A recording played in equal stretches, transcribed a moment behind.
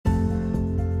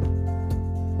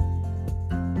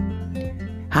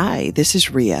Hi, this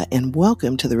is Ria, and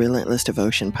welcome to the Relentless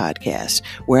Devotion Podcast,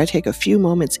 where I take a few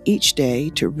moments each day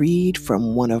to read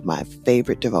from one of my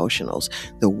favorite devotionals,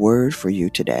 The Word for You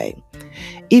Today.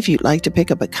 If you'd like to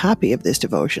pick up a copy of this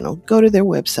devotional, go to their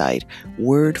website,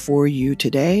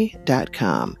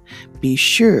 wordforyoutoday.com. Be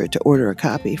sure to order a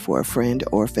copy for a friend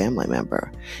or family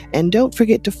member. And don't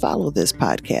forget to follow this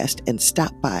podcast and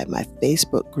stop by my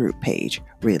Facebook group page,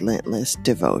 Relentless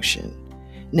Devotion.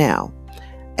 Now,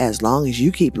 as long as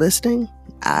you keep listening,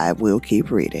 I will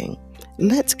keep reading.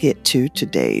 Let's get to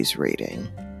today's reading.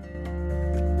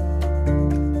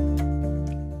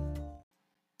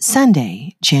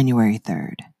 Sunday, January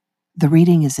 3rd. The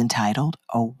reading is entitled,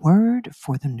 A Word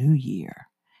for the New Year,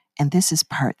 and this is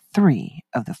part 3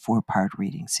 of the 4-part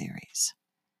reading series.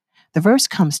 The verse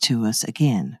comes to us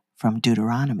again from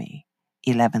Deuteronomy,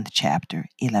 11th chapter,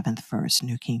 11th verse,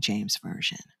 New King James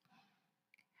Version.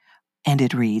 And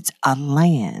it reads, A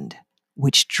land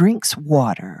which drinks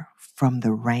water from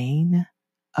the rain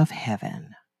of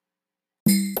heaven.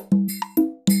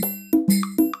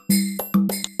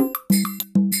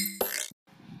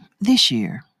 This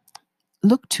year,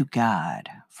 look to God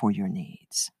for your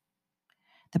needs.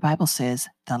 The Bible says,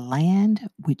 the land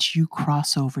which you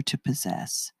cross over to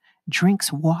possess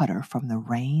drinks water from the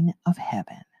rain of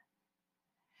heaven.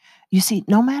 You see,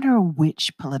 no matter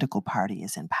which political party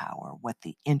is in power, what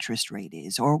the interest rate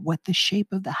is, or what the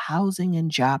shape of the housing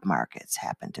and job markets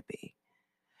happen to be,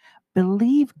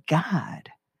 believe God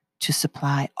to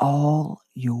supply all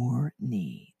your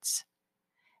needs.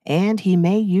 And He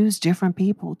may use different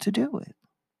people to do it.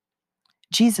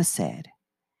 Jesus said,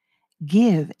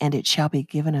 Give, and it shall be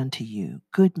given unto you,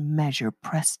 good measure,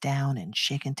 pressed down and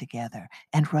shaken together,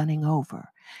 and running over,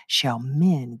 shall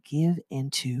men give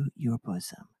into your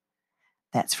bosom.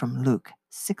 That's from Luke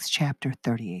 6 chapter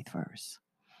 38th verse.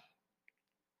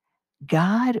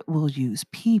 God will use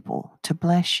people to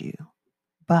bless you,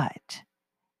 but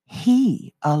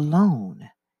He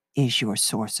alone is your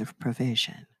source of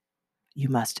provision. You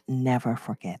must never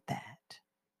forget that.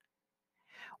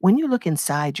 When you look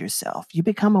inside yourself, you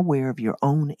become aware of your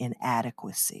own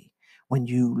inadequacy. When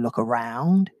you look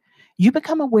around, you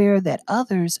become aware that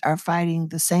others are fighting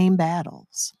the same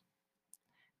battles.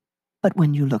 But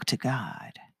when you look to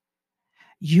God,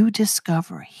 you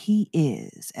discover He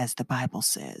is, as the Bible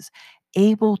says,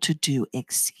 able to do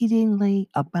exceedingly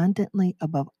abundantly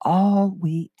above all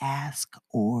we ask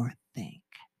or think.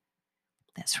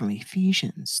 That's from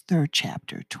Ephesians 3rd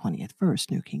chapter, 20th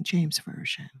verse, New King James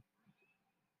Version.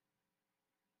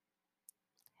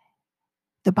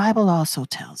 The Bible also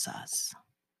tells us,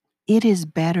 it is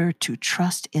better to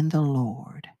trust in the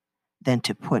Lord than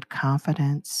to put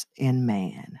confidence in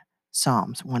man.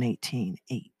 Psalms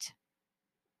 118:8.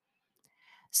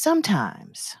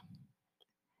 Sometimes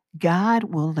God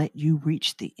will let you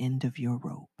reach the end of your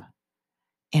rope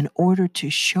in order to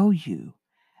show you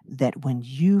that when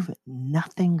you've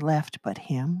nothing left but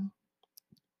Him,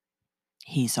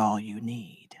 He's all you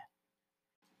need.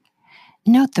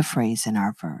 Note the phrase in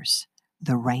our verse,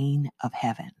 the rain of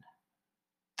heaven.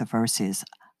 The verse is,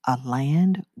 a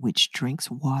land which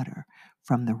drinks water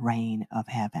from the rain of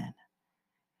heaven.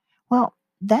 Well,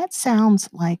 that sounds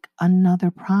like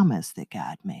another promise that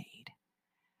God made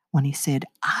when He said,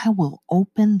 I will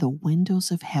open the windows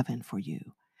of heaven for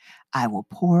you. I will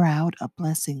pour out a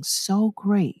blessing so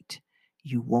great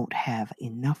you won't have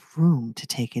enough room to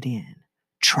take it in.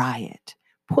 Try it.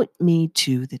 Put me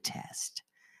to the test.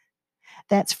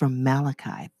 That's from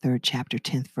Malachi, 3rd chapter,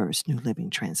 10th verse, New Living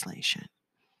Translation.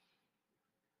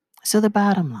 So the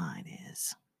bottom line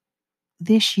is,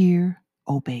 this year,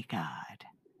 obey God,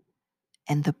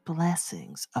 and the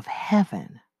blessings of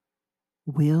heaven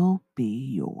will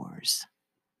be yours.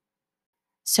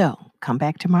 So come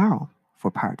back tomorrow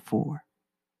for part 4.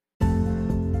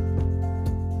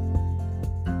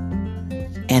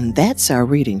 And that's our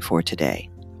reading for today.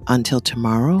 Until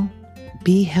tomorrow,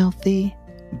 be healthy,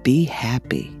 be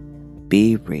happy,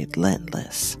 be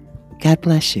relentless. God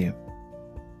bless you.